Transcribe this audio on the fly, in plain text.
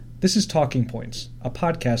This is Talking Points, a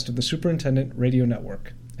podcast of the Superintendent Radio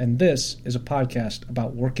Network, and this is a podcast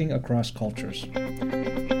about working across cultures.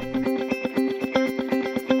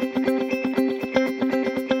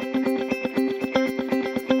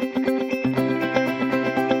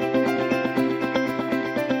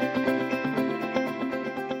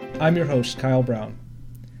 I'm your host, Kyle Brown.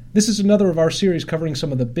 This is another of our series covering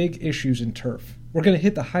some of the big issues in turf. We're going to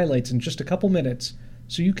hit the highlights in just a couple minutes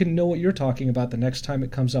so you can know what you're talking about the next time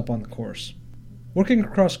it comes up on the course. Working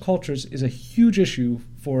across cultures is a huge issue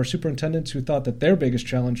for superintendents who thought that their biggest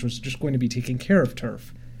challenge was just going to be taking care of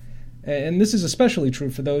turf. And this is especially true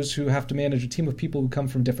for those who have to manage a team of people who come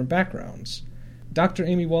from different backgrounds. Dr.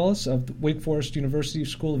 Amy Wallis of the Wake Forest University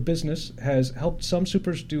School of Business has helped some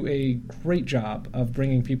supers do a great job of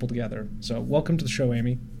bringing people together. So welcome to the show,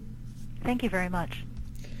 Amy. Thank you very much.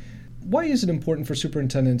 Why is it important for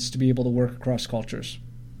superintendents to be able to work across cultures?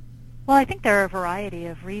 Well, I think there are a variety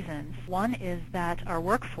of reasons. One is that our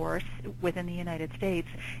workforce within the United States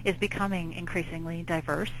is becoming increasingly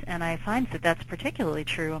diverse, and I find that that's particularly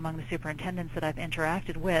true among the superintendents that I've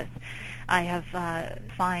interacted with. I have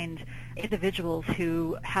find individuals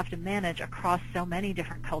who have to manage across so many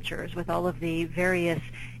different cultures with all of the various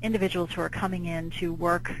individuals who are coming in to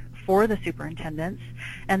work for the superintendents,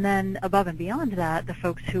 and then above and beyond that, the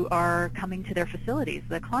folks who are coming to their facilities,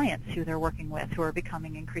 the clients who they're working with, who are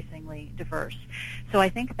becoming increasingly diverse. So I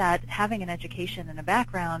think that having an education and a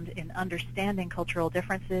background in understanding cultural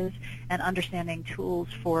differences and understanding tools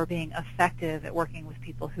for being effective at working with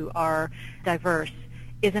people who are diverse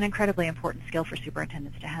is an incredibly important skill for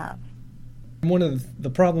superintendents to have. One of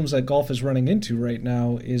the problems that golf is running into right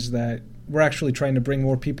now is that we're actually trying to bring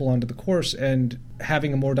more people onto the course, and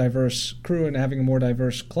having a more diverse crew and having a more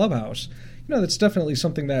diverse clubhouse, that's definitely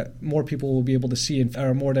something that more people will be able to see, and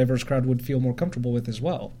a more diverse crowd would feel more comfortable with as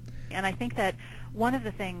well. And I think that one of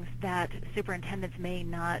the things that superintendents may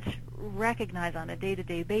not recognize on a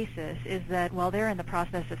day-to-day basis is that while they're in the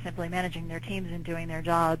process of simply managing their teams and doing their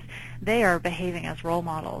jobs, they are behaving as role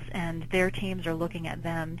models, and their teams are looking at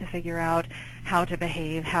them to figure out how to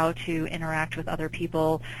behave, how to interact with other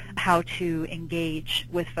people, how to engage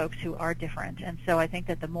with folks who are different. And so I think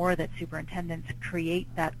that the more that superintendents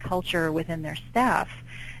create that culture within their staff,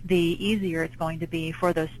 the easier it's going to be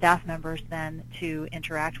for those staff members then to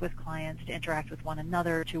interact with clients, to interact with one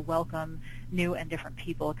another, to welcome new and different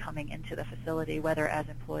people coming into the facility, whether as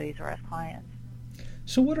employees or as clients.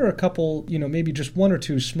 So what are a couple, maybe just one or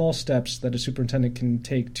two small steps that a superintendent can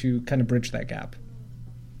take to kind of bridge that gap?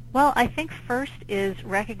 Well, I think first is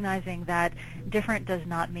recognizing that different does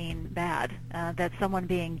not mean bad, that someone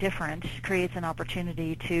being different creates an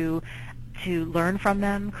opportunity to learn from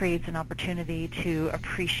them, creates an opportunity to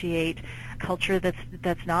appreciate culture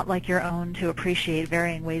that's not like your own, to appreciate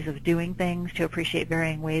varying ways of doing things, to appreciate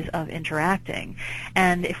varying ways of interacting.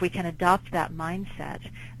 And if we can adopt that mindset,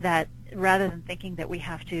 that rather than thinking that we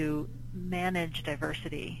have to manage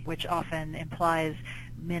diversity, which often implies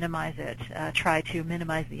minimize it, try to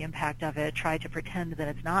minimize the impact of it, try to pretend that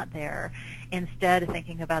it's not there, instead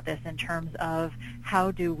thinking about this in terms of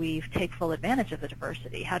how do we take full advantage of the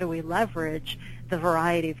diversity, how do we leverage the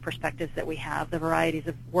variety of perspectives that we have, the varieties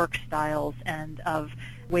of work styles and of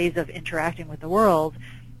ways of interacting with the world.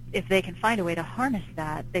 If they can find a way to harness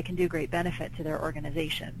that, they can do great benefit to their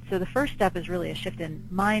organization. So the first step is really a shift in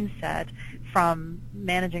mindset from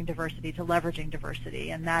managing diversity to leveraging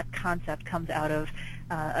diversity, and that concept comes out of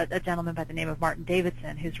a gentleman by the name of Martin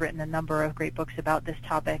Davidson, who's written a number of great books about this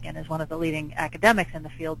topic and is one of the leading academics in the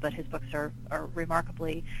field, but his books are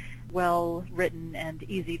remarkably well written and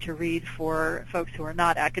easy to read for folks who are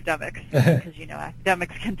not academics, because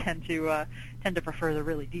academics can tend to prefer the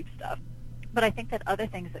really deep stuff. But I think that other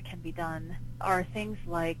things that can be done are things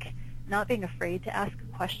like not being afraid to ask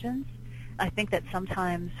questions. I think that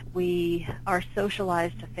sometimes we are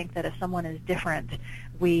socialized to think that if someone is different,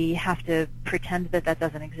 we have to pretend that that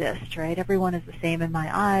doesn't exist, right? Everyone is the same in my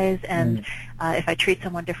eyes, and if I treat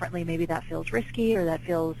someone differently, maybe that feels risky, or that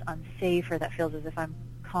feels unsafe, or that feels as if I'm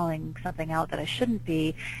calling something out that I shouldn't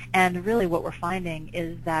be. And really what we're finding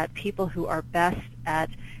is that people who are best at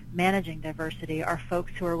managing diversity are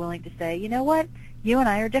folks who are willing to say, you know what, you and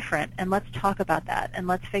I are different, and let's talk about that, and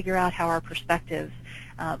let's figure out how our perspectives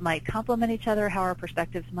might complement each other, how our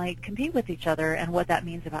perspectives might compete with each other, and what that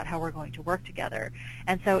means about how we're going to work together.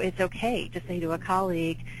 And so it's okay to say to a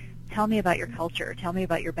colleague, tell me about your culture, tell me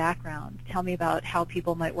about your background, tell me about how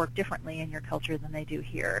people might work differently in your culture than they do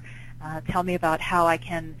here. Tell me about how I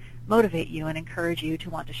can motivate you and encourage you to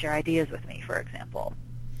want to share ideas with me, for example.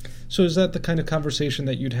 So is that the kind of conversation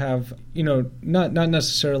that you'd have, not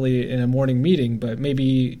necessarily in a morning meeting, but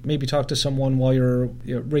maybe talk to someone while you're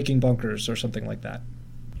raking bunkers or something like that?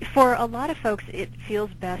 For a lot of folks, it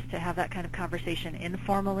feels best to have that kind of conversation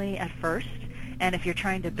informally at first. And if you're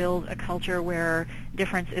trying to build a culture where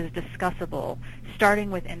difference is discussable, starting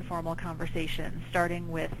with informal conversations, starting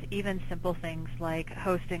with even simple things like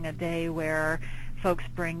hosting a day where folks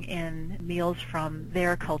bring in meals from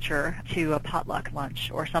their culture to a potluck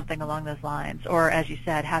lunch or something along those lines. Or, as you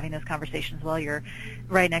said, having those conversations while you're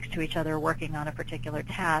right next to each other working on a particular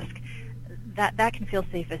task, that can feel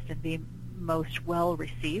safest and be most well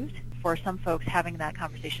received. For some folks, having that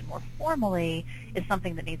conversation more formally is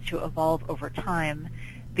something that needs to evolve over time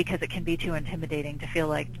because it can be too intimidating to feel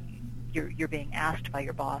like you're being asked by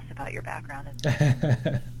your boss about your background.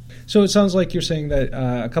 So it sounds like you're saying that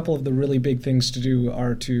a couple of the really big things to do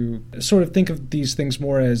are to sort of think of these things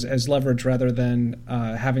more as leverage rather than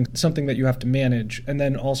having something that you have to manage, and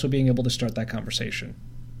then also being able to start that conversation.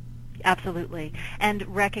 Absolutely. And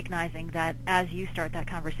recognizing that as you start that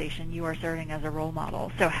conversation, you are serving as a role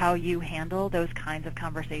model. So how you handle those kinds of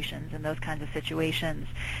conversations and those kinds of situations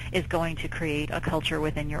is going to create a culture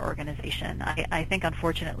within your organization. I think,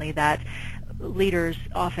 unfortunately, that leaders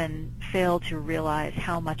often fail to realize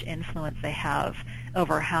how much influence they have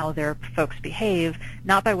over how their folks behave,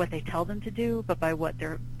 not by what they tell them to do, but by what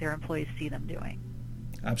their employees see them doing.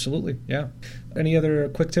 Absolutely, yeah. Any other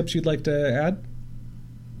quick tips you'd like to add?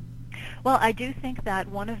 Well, I do think that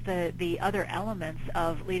one of the other elements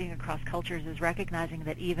of leading across cultures is recognizing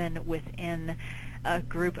that even within a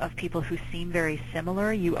group of people who seem very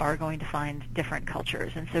similar, you are going to find different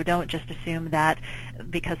cultures. And so don't just assume that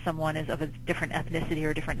because someone is of a different ethnicity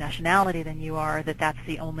or different nationality than you are, that that's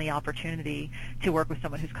the only opportunity to work with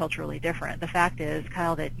someone who's culturally different. The fact is,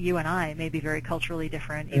 Kyle, that you and I may be very culturally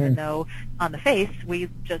different, even though on the face we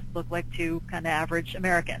just look like two kind of average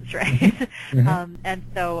Americans, right? And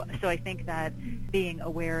so I think that being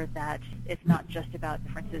aware that it's not just about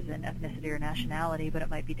differences in ethnicity or nationality, but it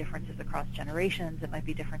might be differences across generations, it might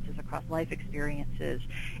be differences across life experiences,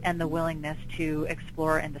 and the willingness to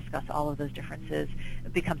explore and discuss all of those differences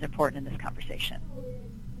becomes important in this conversation.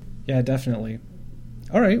 Yeah, definitely.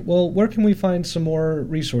 All right, well, where can we find some more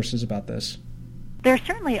resources about this? There's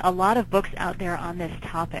certainly a lot of books out there on this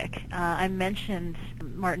topic. I mentioned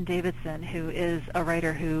Martin Davidson, who is a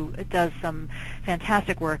writer who does some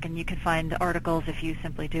fantastic work, and you can find articles if you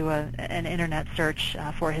simply do an internet search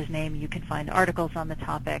for his name. You can find articles on the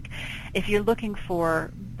topic. If you're looking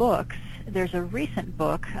for books, there's a recent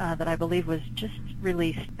book that I believe was just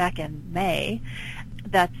released back in May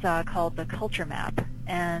that's called The Culture Map,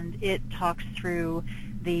 and it talks through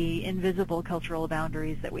the invisible cultural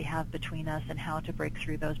boundaries that we have between us and how to break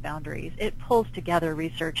through those boundaries. It pulls together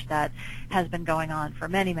research that has been going on for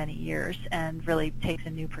many, many years and really takes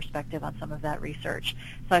a new perspective on some of that research.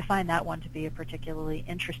 So I find that one to be a particularly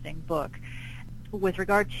interesting book. With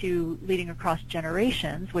regard to leading across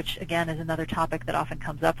generations, which again is another topic that often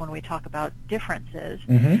comes up when we talk about differences,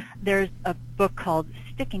 there's a book called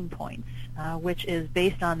Sticking Points, which is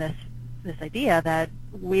based on this idea that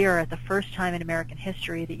we are at the first time in American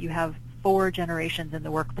history that you have 4 generations in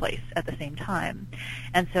the workplace at the same time.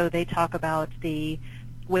 And so they talk about the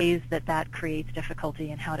ways that creates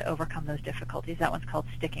difficulty and how to overcome those difficulties. That one's called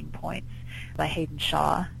Sticking Points by Hayden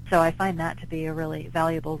Shaw. So I find that to be a really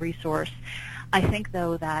valuable resource. I think,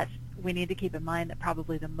 though, that we need to keep in mind that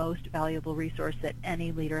probably the most valuable resource that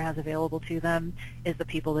any leader has available to them is the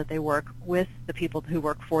people that they work with, the people who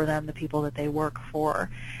work for them, the people that they work for.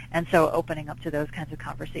 And so opening up to those kinds of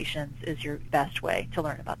conversations is your best way to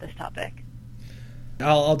learn about this topic.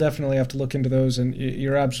 I'll definitely have to look into those, and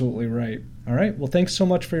you're absolutely right. All right. Well, thanks so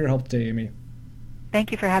much for your help today, Amy.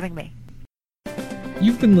 Thank you for having me.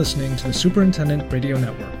 You've been listening to the Superintendent Radio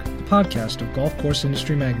Network, the podcast of Golf Course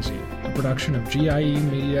Industry Magazine, a production of GIE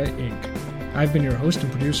Media, Inc. I've been your host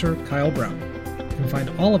and producer, Kyle Brown. You can find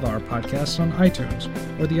all of our podcasts on iTunes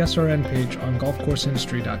or the SRN page on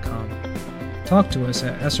golfcourseindustry.com. Talk to us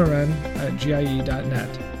at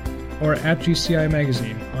srn@gie.net or at GCI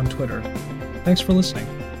Magazine on Twitter. Thanks for listening.